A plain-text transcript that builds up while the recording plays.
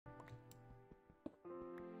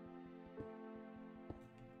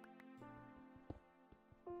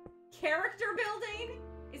character building?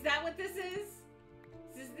 Is that what this is?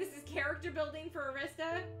 This is character building for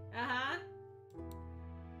Arista? Uh-huh.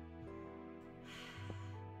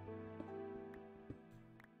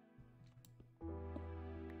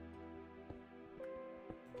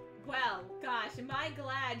 Well, gosh, am I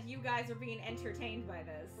glad you guys are being entertained by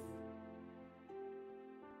this.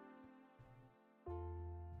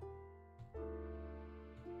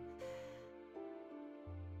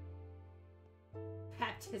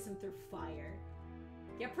 Baptism through fire.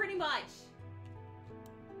 Yeah, pretty much.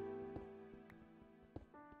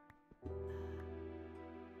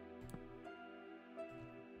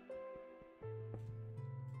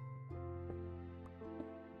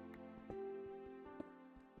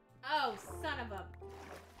 Oh, son of a...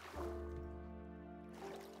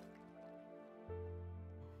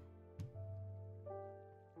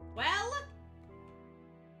 Well...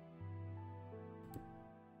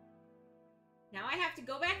 Now I have to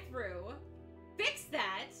go back through, fix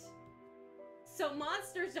that, so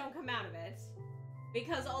monsters don't come out of it,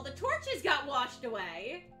 because all the torches got washed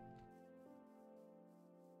away.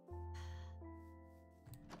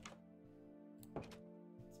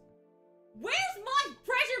 Where's my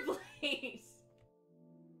treasure plate?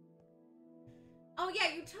 Oh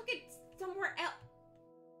yeah, you took it somewhere else.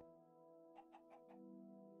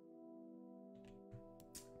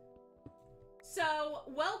 So,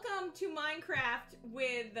 welcome to Minecraft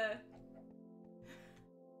with...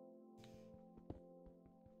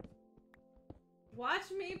 Watch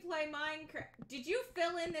me play Minecraft. Did you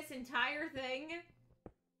fill in this entire thing?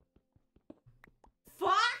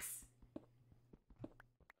 Fox?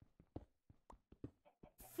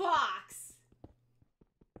 Fox.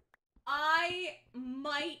 I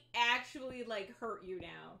might actually, like, hurt you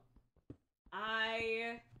now.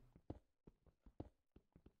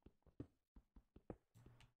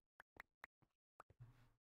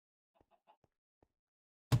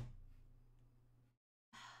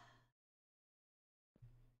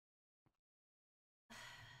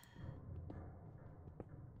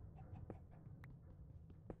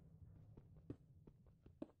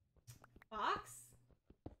 Fox?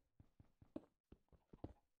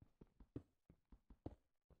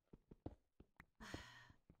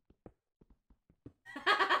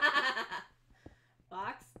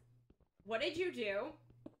 Fox? What did you do?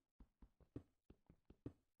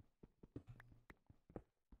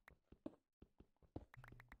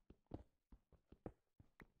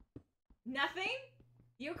 Nothing?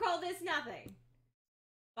 You call this nothing?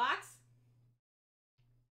 Fox?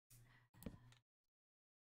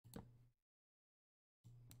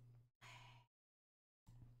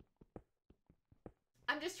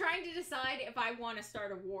 I'm just trying to decide if I want to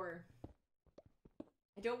start a war.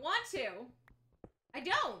 I don't want to. I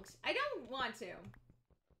don't want to.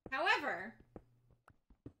 However,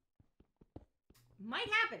 might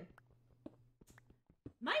happen.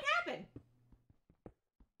 Might happen.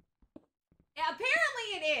 Apparently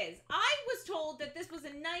it is. I was told that this was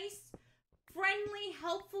a nice, friendly,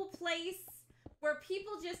 helpful place where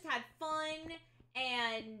people just had fun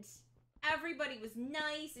and everybody was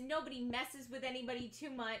nice and nobody messes with anybody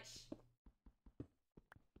too much.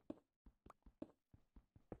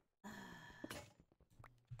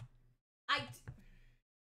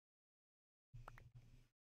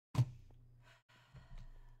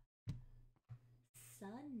 Son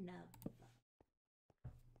of...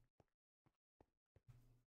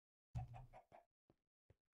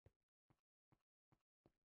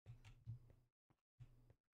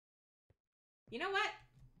 You know what?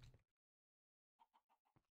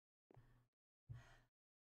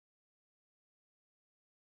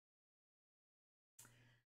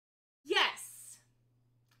 Yes.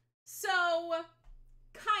 So,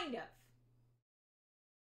 kind of.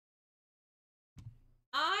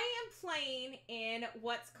 I am playing in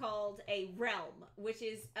what's called a realm, which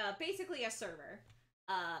is basically a server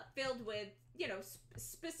filled with, you know,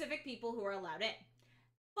 specific people who are allowed in.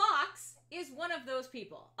 Fox is one of those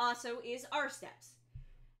people. Also is Rsteps.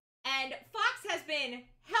 And Fox has been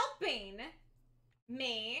helping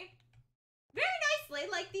me very nicely.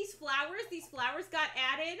 Like these flowers got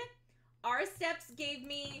added. Rsteps gave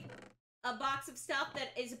me a box of stuff that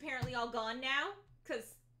is apparently all gone now.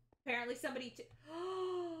 Because apparently somebody...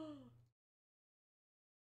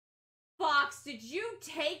 Fox, did you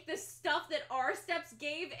take the stuff that Rsteps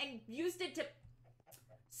gave and used it to...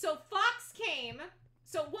 So Fox came...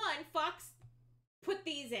 So one, Fox put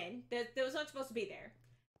these in. Those aren't supposed to be there.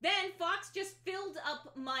 Then Fox just filled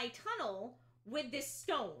up my tunnel with this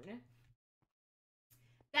stone.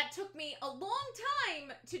 That took me a long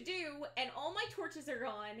time to do, and all my torches are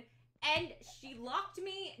gone, and she locked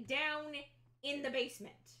me down in the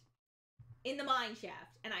basement. in the mine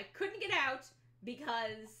shaft, and I couldn't get out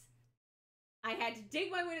because I had to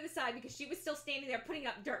dig my way to the side because she was still standing there putting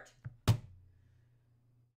up dirt.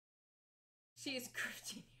 She is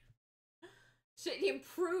crushing you. Should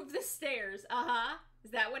improve the stairs. Uh-huh.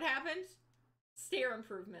 Is that what happened? Stair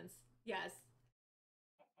improvements. Yes.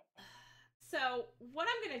 So, what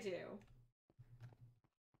I'm gonna do...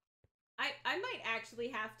 I might actually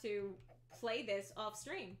have to play this off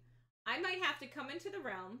stream. I might have to come into the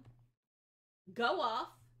realm, go off,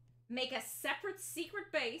 make a separate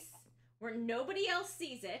secret base where nobody else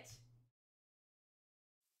sees it,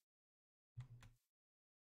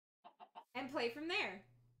 and play from there.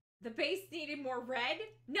 The base needed more red?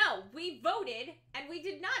 No, we voted, and we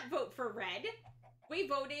did not vote for red. We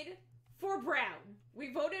voted for brown.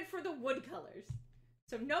 We voted for the wood colors.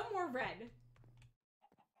 So no more red.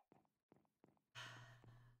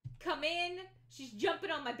 Come in. She's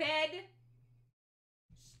jumping on my bed.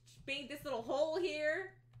 She made this little hole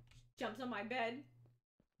here. She jumps on my bed.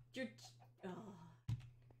 You're... Oh.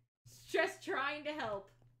 Just trying to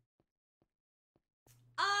help.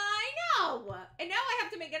 I know! And now I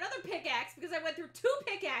have to make another pickaxe because I went through 2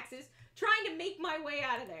 pickaxes trying to make my way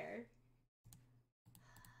out of there.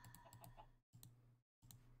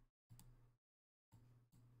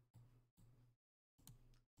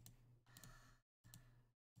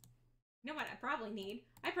 You know what I probably need?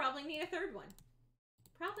 I probably need a 3rd one.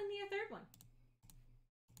 Probably need a 3rd one.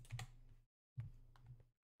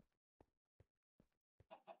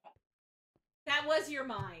 That was your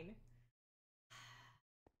mine.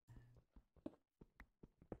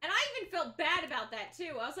 And I even felt bad about that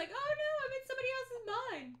too. I was like, oh no, I'm in somebody else's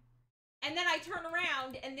mine. And then I turn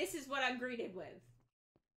around and this is what I'm greeted with.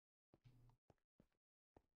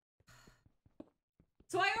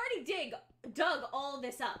 So I already dug all of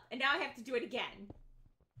this up, and now I have to do it again.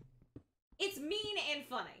 It's mean and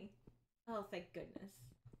funny. Oh, thank goodness.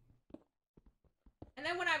 And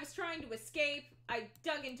then when I was trying to escape, I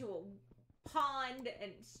dug into a pond,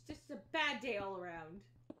 and it's just a bad day all around.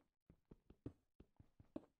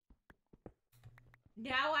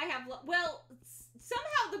 Now I have, well,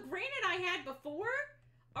 somehow the granite I had before,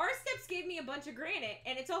 our steps gave me a bunch of granite,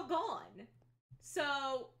 and it's all gone.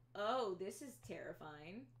 So, oh, this is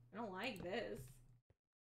terrifying. I don't like this.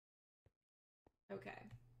 Okay.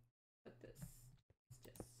 Put this,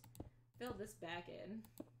 let's just fill this back in.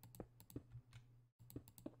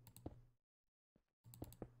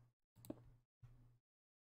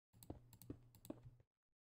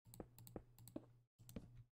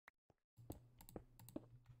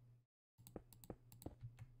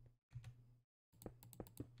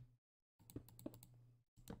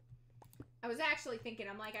 I was actually thinking,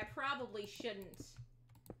 I'm like, I probably shouldn't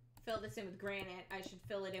fill this in with granite. I should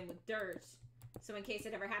fill it in with dirt. So in case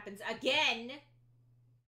it ever happens again...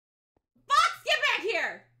 Fox, get back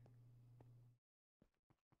here!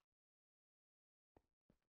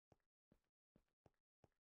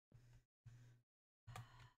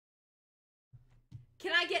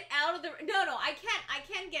 Can I get out of the... No, I can't. I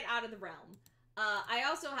can get out of the realm. I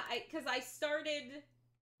also... Because I started...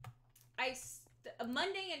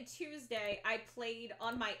 Monday and Tuesday, I played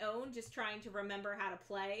on my own, just trying to remember how to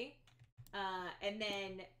play. And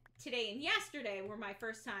then today and yesterday were my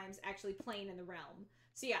first times actually playing in the realm.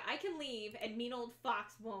 So yeah, I can leave, and mean old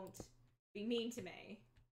Fox won't be mean to me.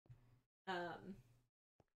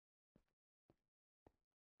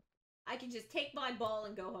 I can just take my ball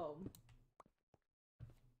and go home.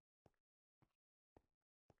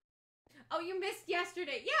 Oh, you missed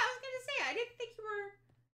yesterday. Yeah, I was gonna say, I didn't think you were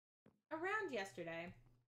around yesterday.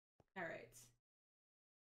 Alright.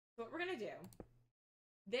 So what we're gonna do.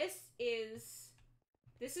 This is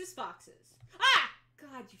Fox's. Ah!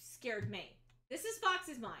 God, you scared me. This is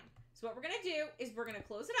Fox's mine. So what we're gonna do is we're gonna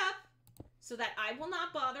close it up so that I will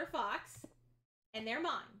not bother Fox, and they're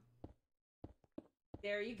mine.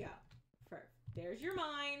 There you go. There's your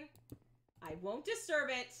mine. I won't disturb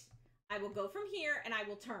it. I will go from here and I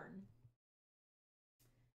will turn.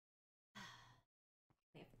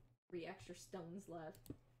 3 extra stones left.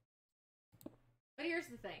 But here's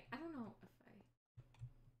the thing. I don't know if I...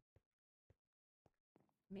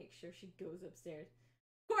 Make sure she goes upstairs.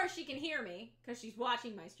 Of course she can hear me, because she's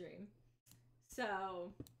watching my stream.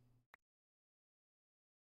 So...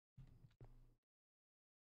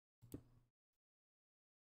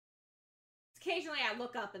 Occasionally I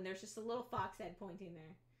look up and there's just a little fox head pointing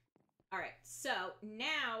there. Alright, so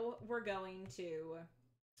now we're going to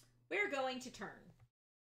turn.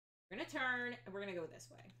 We're gonna turn, and we're gonna go this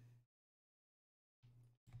way.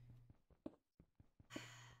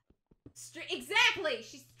 Exactly!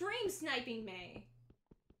 She's stream sniping me!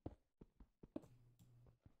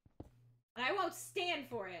 And I won't stand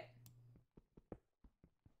for it.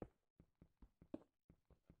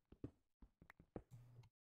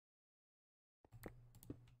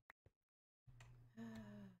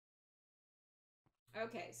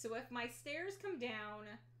 Okay, so if my stairs come down,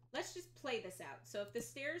 let's just play this out. So if the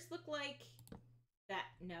stairs look like that,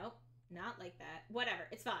 nope, not like that. Whatever,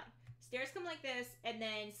 it's fine. Stairs come like this, and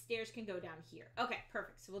then stairs can go down here. Okay,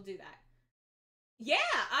 perfect. So we'll do that. Yeah,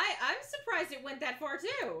 I'm surprised it went that far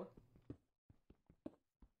too.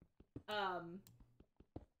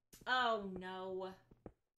 Oh no.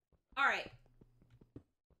 All right.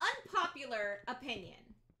 Unpopular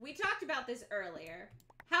opinion. We talked about this earlier.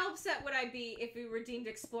 How upset would I be if we were deemed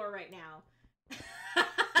explore right now?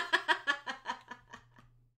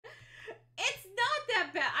 It's not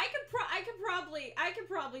that bad. I could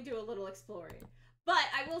probably do a little exploring. But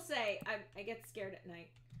I will say, I get scared at night.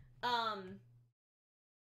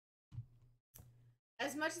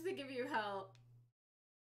 As much as they give you help.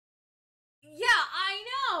 Yeah, I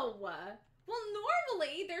know. Well,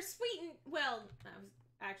 normally they're sweet and well.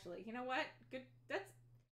 Actually, you know what? Good. That's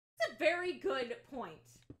a very good point.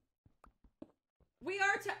 We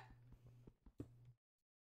are to.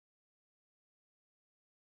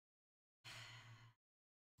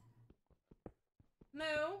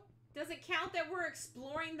 Moo, does it count that we're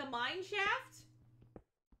exploring the mine shaft?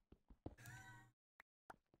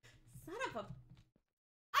 Son of a.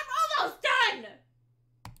 I'm almost done!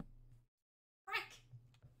 Frick.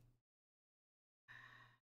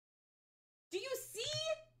 Do you see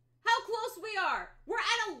how close we are? We're at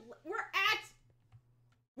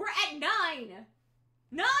 9.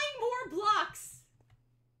 9 more blocks.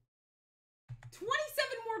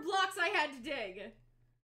 27 more blocks I had to dig.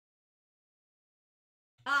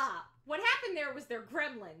 Ah, what happened there was they're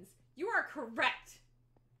gremlins. You are correct.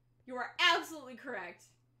 You are absolutely correct.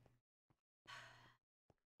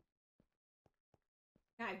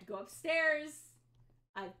 I have to go upstairs.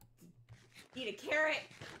 I eat a carrot.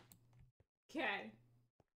 Okay.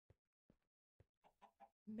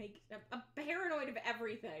 Make I'm paranoid of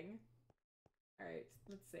everything. Alright,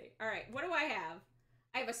 let's see. Alright, what do I have?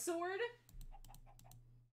 I have a sword.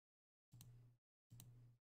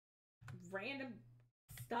 Random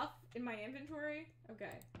stuff in my inventory.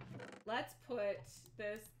 Okay. Let's put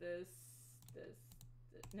this.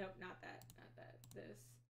 Nope, not that. Not that. This.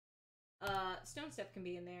 Stone step can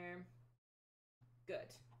be in there.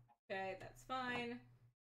 Good. Okay, that's fine.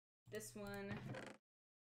 This one.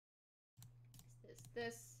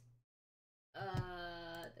 This.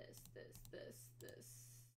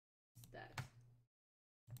 That.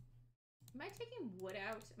 Am I taking wood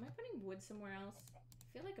out? Am I putting wood somewhere else? I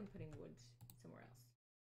feel like I'm putting wood somewhere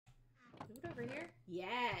else. Wood over here?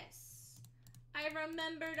 Yes! I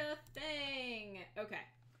remembered a thing! Okay.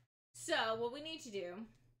 So, what we need to do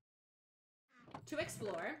to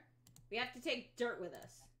explore, we have to take dirt with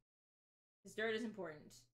us. Because dirt is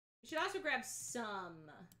important. We should also grab some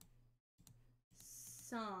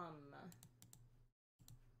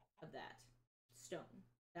of that stone.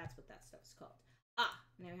 That's what that stuff's called. Ah,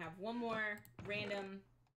 now we have one more random.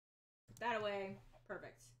 Put that away.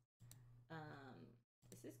 Perfect.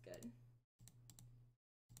 This is good.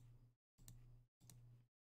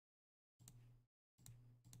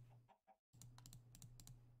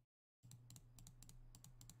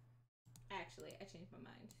 Actually, I changed my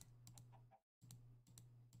mind.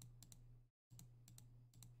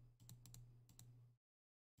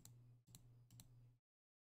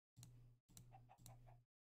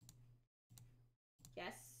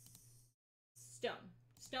 Yes. Stone.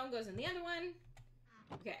 Stone goes in the other one.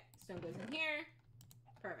 Okay. Stone goes in here.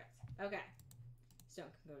 Perfect. Okay.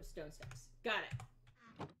 Stone can go to stone steps. Got it.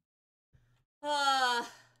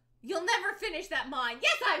 You'll never finish that mine.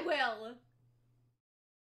 Yes, I will!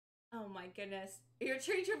 Oh my goodness. Your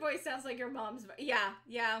teacher voice sounds like your mom's voice. Yeah,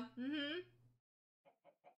 yeah. Mm-hmm.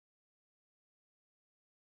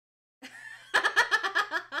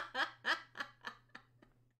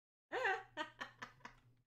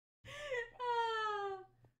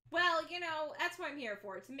 Well, you know, that's what I'm here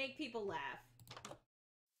for. To make people laugh.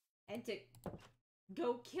 And to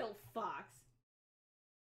go kill Fox.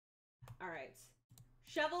 Alright.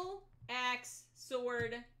 Shovel, axe,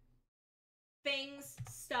 sword, things,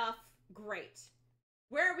 stuff. Great.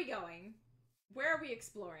 Where are we going? Where are we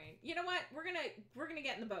exploring? You know what? We're gonna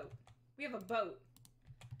get in the boat. We have a boat.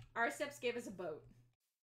 Our steps gave us a boat.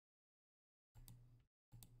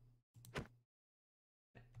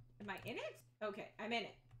 Am I in it? Okay, I'm in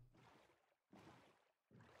it.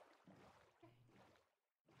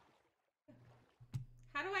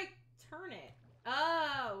 How do I turn it?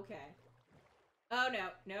 Oh, okay. Oh, no.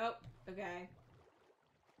 Nope. Okay.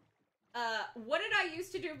 What did I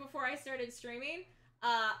used to do before I started streaming?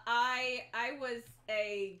 I was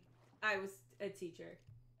a teacher.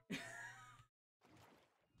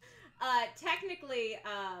 Technically,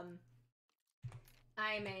 I'm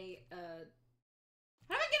a,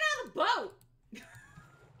 how do I get out of the boat?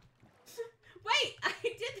 Wait, I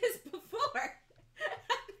did this before.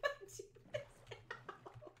 How do I do this now?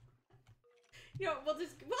 You know, we'll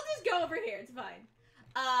just go over here. It's fine.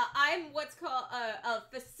 I'm what's called a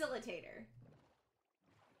facilitator.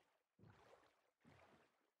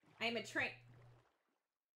 I'm a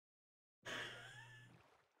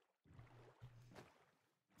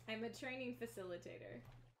I'm a training facilitator.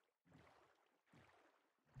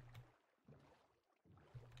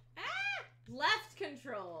 Ah! Left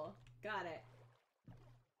control. Got it.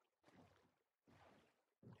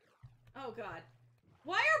 Oh god.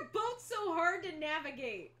 Why are boats so hard to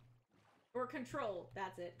navigate? Or control.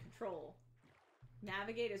 That's it. Control.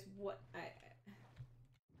 Navigate is what I...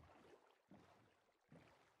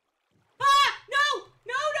 Ah! No!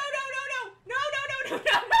 No, no, no, no, no! No, no, no, no,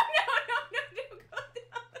 no, no, no, no, no, no, go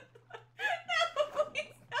down. No,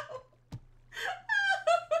 please, no. Oh,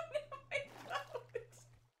 no, my boat. No, my boat.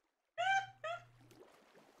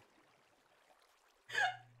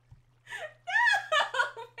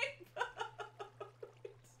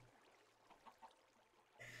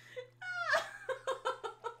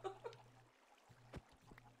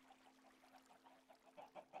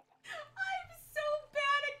 I'm so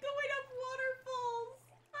bad at going up waterfalls.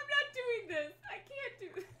 I'm not doing this. I can't do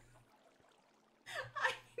this.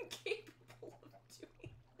 I'm incapable of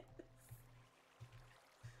doing this.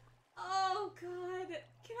 Oh god.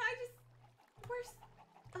 Can I just... Where's...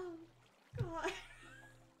 Oh god.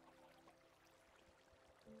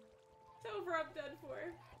 It's over. I'm done for.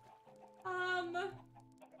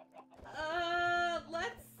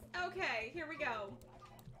 Let's... Okay, here we go.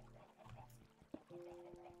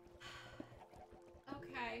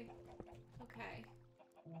 Okay. Okay.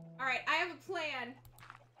 Alright, I have a plan.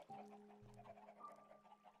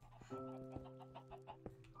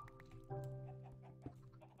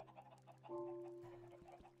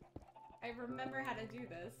 I remember how to do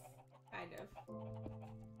this. Kind of.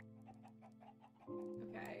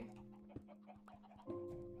 Okay.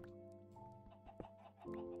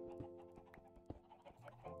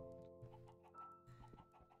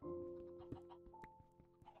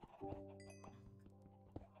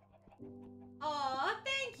 Aw,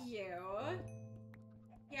 thank you.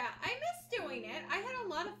 Yeah, I miss doing it. I had a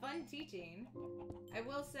lot of fun teaching. I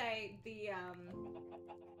will say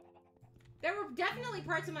there were definitely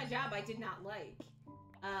parts of my job I did not like.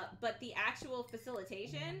 But the actual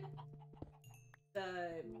facilitation,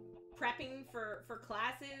 the prepping for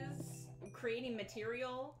classes, creating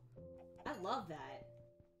material, I love that.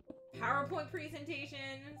 PowerPoint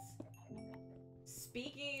presentations,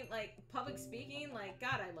 speaking, like, public speaking, like,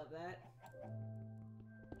 God, I love that.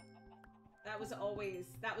 That was always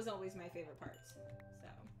my favorite part, so.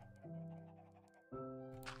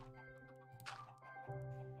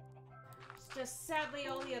 It's just sadly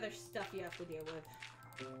all the other stuff you have to deal with.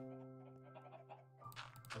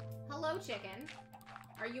 Hello, chicken.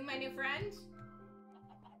 Are you my new friend?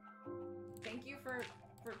 Thank you for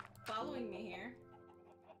following me here.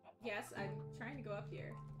 Yes, I'm trying to go up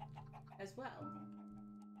here as well.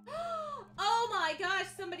 Oh my gosh,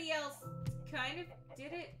 somebody else kind of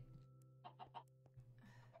did it.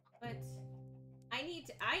 But I need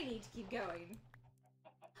to keep going.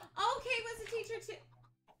 Okay, was a teacher too.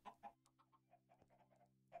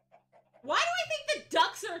 Why do I think the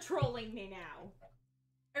ducks are trolling me now?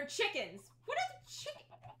 Or chickens. What are the chickens?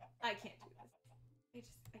 I can't do this.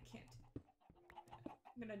 I can't.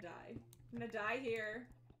 I'm gonna die. I'm gonna die here.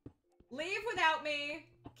 Leave without me.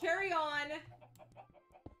 Carry on.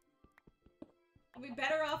 I'll be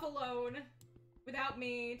better off alone without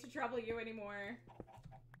me to trouble you anymore.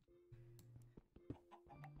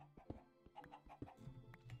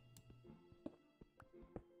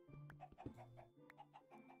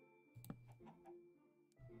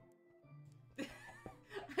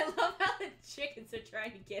 I love how the chickens are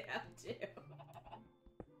trying to get out too.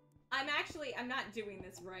 I'm not doing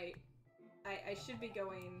this right. I should be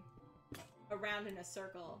going around in a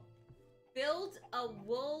circle. Build a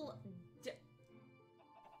wool...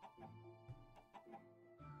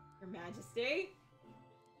 Your Majesty.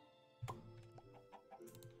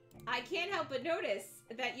 I can't help but notice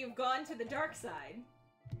that you've gone to the dark side.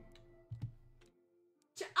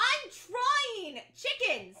 I'm trying!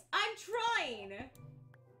 Chickens! I'm trying!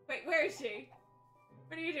 Wait, where is she?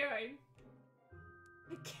 What are you doing?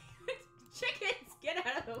 I can't. Chickens! Get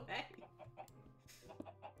out of the way!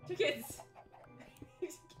 Chickens!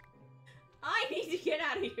 need to get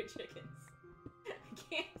out of here, chickens. I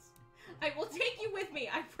can't. I will take you with me,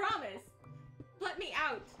 I promise. Let me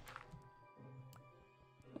out.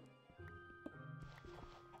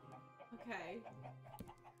 Okay.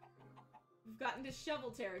 We've gotten to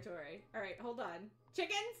shovel territory. Alright, hold on.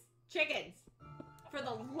 Chickens? Chickens! For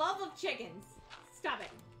the love of chickens. Stop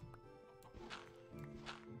it.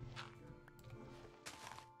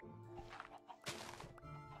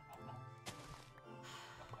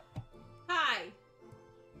 Hi.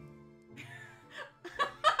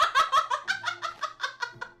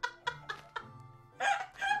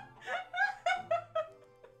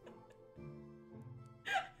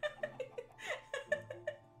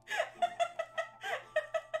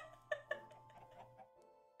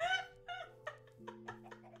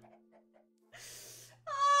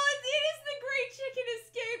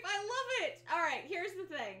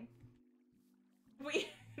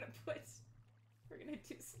 We're gonna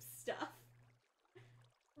do some stuff.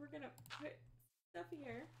 We're gonna put stuff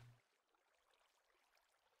here.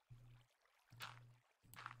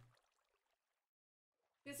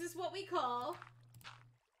 This is what we call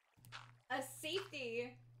a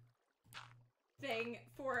safety thing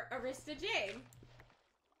for Arista Jane.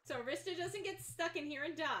 So Arista doesn't get stuck in here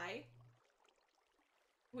and die.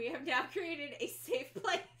 We have now created a safe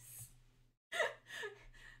place.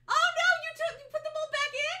 Oh no! You put them all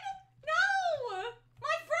back in? No!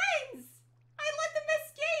 My friends! I let them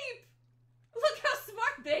escape! Look how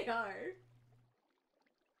smart they are!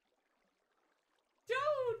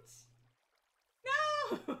 Don't! No!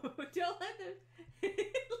 Don't let them...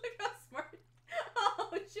 Look how smart...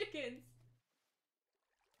 Oh, chickens!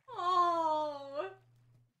 Oh!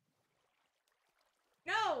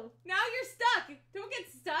 No! Now you're stuck! Don't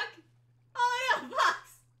get stuck! Oh no,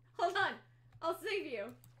 Fox! Hold on. I'll save you.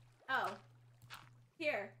 Oh.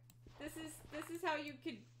 Here. This is how you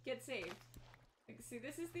could get saved. See,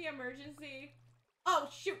 this is the emergency. Oh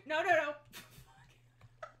shoot! No, no, no!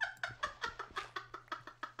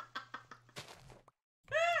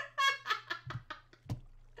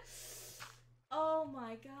 Oh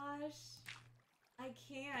my gosh. I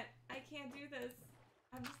can't do this.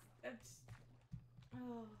 I'm just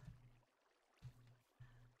oh.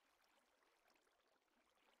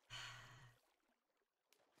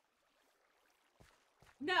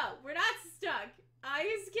 No, we're not stuck. I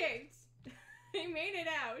escaped. I made it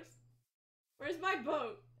out. Where's my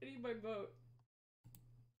boat? I need my boat.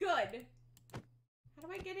 Good. How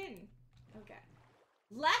do I get in? Okay.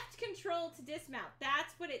 Left control to dismount.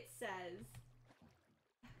 That's what it says.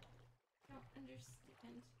 I don't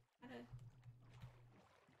understand how to...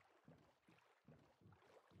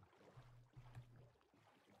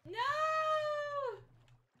 No!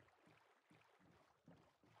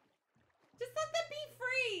 Just let them be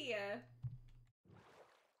free!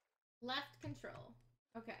 Left control.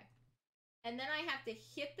 Okay. And then I have to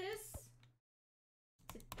hit this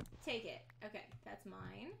to take it. Okay, that's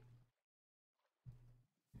mine.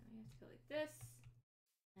 Now we have to go like this.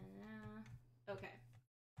 And okay.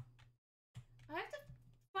 I have to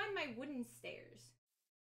find my wooden stairs.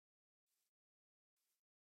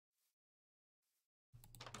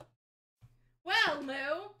 Well,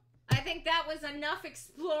 Moo, I think that was enough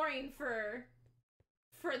exploring for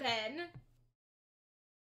then.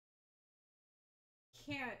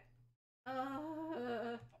 Can't.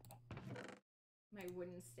 My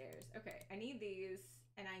wooden stairs. Okay, I need these,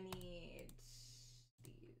 and I need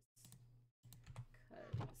these.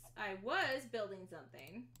 Because I was building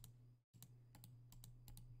something.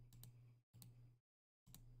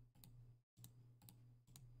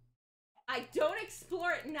 I don't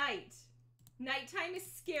explore at night. Nighttime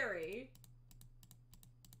is scary.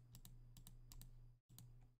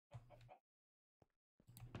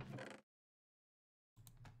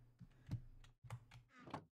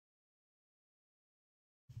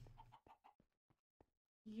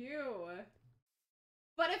 You.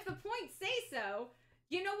 But if the points say so,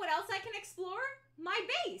 you know what else I can explore? My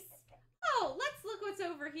base. Oh, let's look what's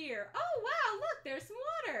over here. Oh, wow, look, there's some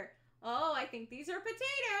water. Oh, I think these are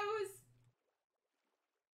potatoes.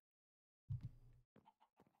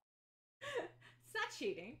 It's not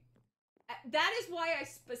cheating. That is why I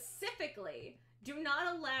specifically do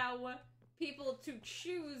not allow people to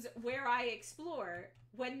choose where I explore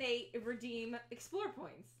when they redeem explore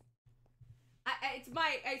points.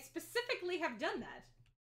 I specifically have done that.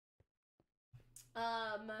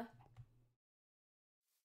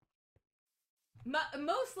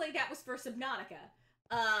 Mostly that was for Subnautica.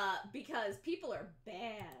 Because people are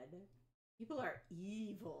bad. People are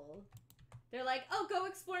evil. They're like, oh, go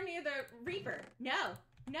explore near the Reaper. No,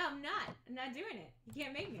 I'm not. I'm not doing it. You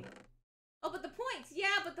can't make me. Oh, but the points.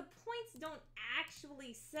 Yeah, but the points don't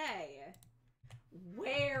actually say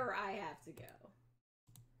where I have to go.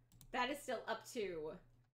 That is still up to...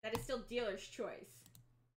 That is still dealer's choice.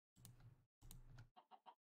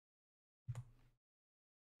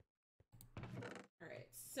 Alright,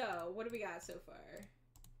 so what do we got so far?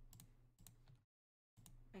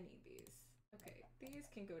 I need these. Okay, these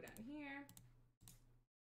can go down here.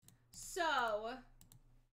 So,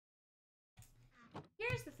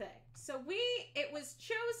 here's the thing. So it was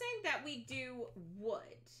chosen that we do wood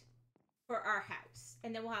for our house,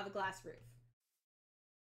 and then we'll have a glass roof.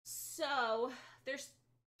 So, there's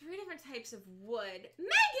 3 different types of wood.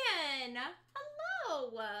 Megan!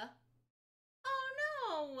 Hello! Oh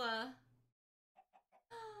no!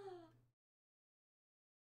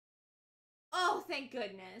 Oh, thank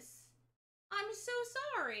goodness. I'm so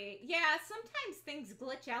sorry. Yeah, sometimes things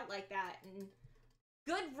glitch out like that, and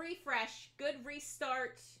good refresh, good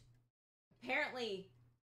restart. Apparently,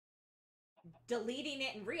 deleting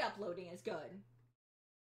it and re-uploading is good.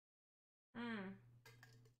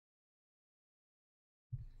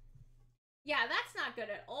 Yeah, that's not good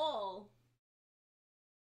at all.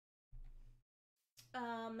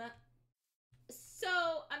 So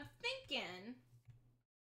I'm thinking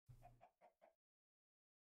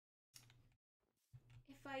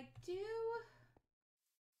if I do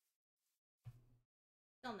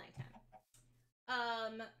still nighttime.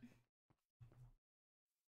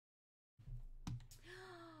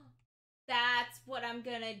 That's what I'm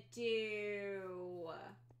gonna do.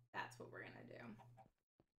 That's what we're gonna do.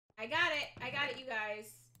 I got it. I got it, you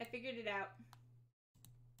guys. I figured it out.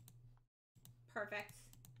 Perfect.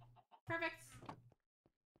 Perfect.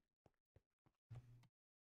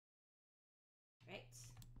 Right.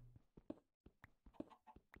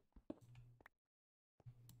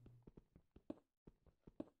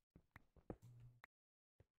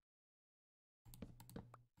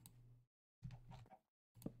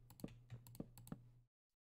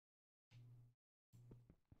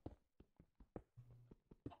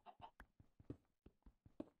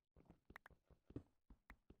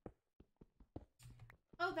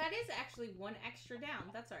 Oh, that is actually 1 extra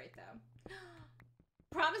down. That's alright, though.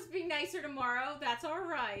 Promise to be nicer tomorrow. That's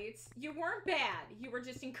alright. You weren't bad. You were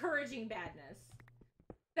just encouraging badness.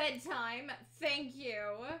 Bedtime. Thank you.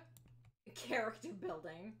 Character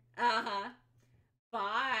building. Uh-huh.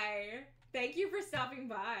 Bye. Thank you for stopping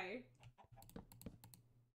by.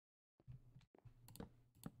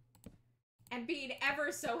 And being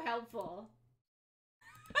ever so helpful.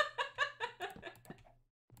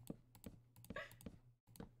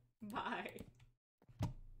 Bye.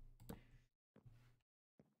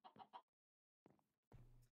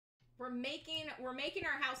 We're making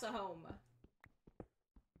our house a home.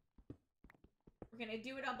 We're gonna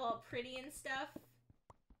do it up all pretty and stuff.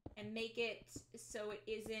 And make it so it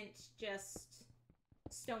isn't just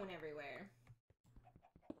stone everywhere.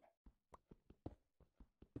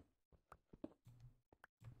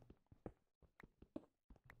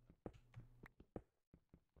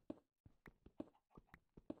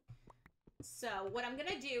 So what I'm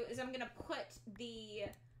gonna do is I'm gonna put the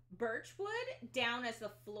birch wood down as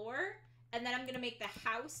the floor, and then I'm gonna make the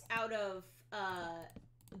house out of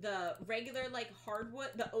the regular like hardwood,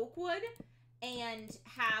 the oak wood, and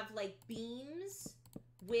have like beams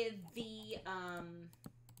with the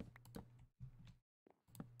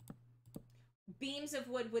beams of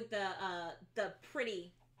wood with the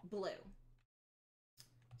pretty blue.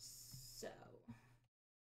 So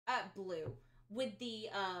blue with the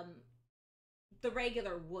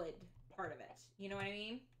regular wood part of it. You know what I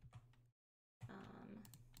mean?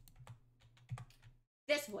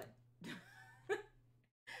 This wood.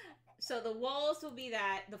 So the walls will be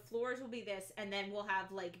that, the floors will be this, and then we'll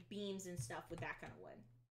have like beams and stuff with that kind of wood.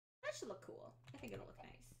 That should look cool. I think it'll look nice.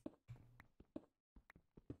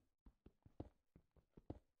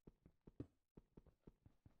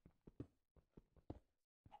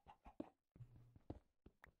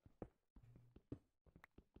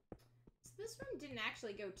 So this room didn't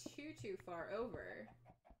actually go too far over.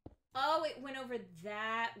 Oh, it went over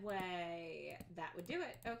that way. That would do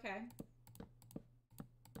it. Okay.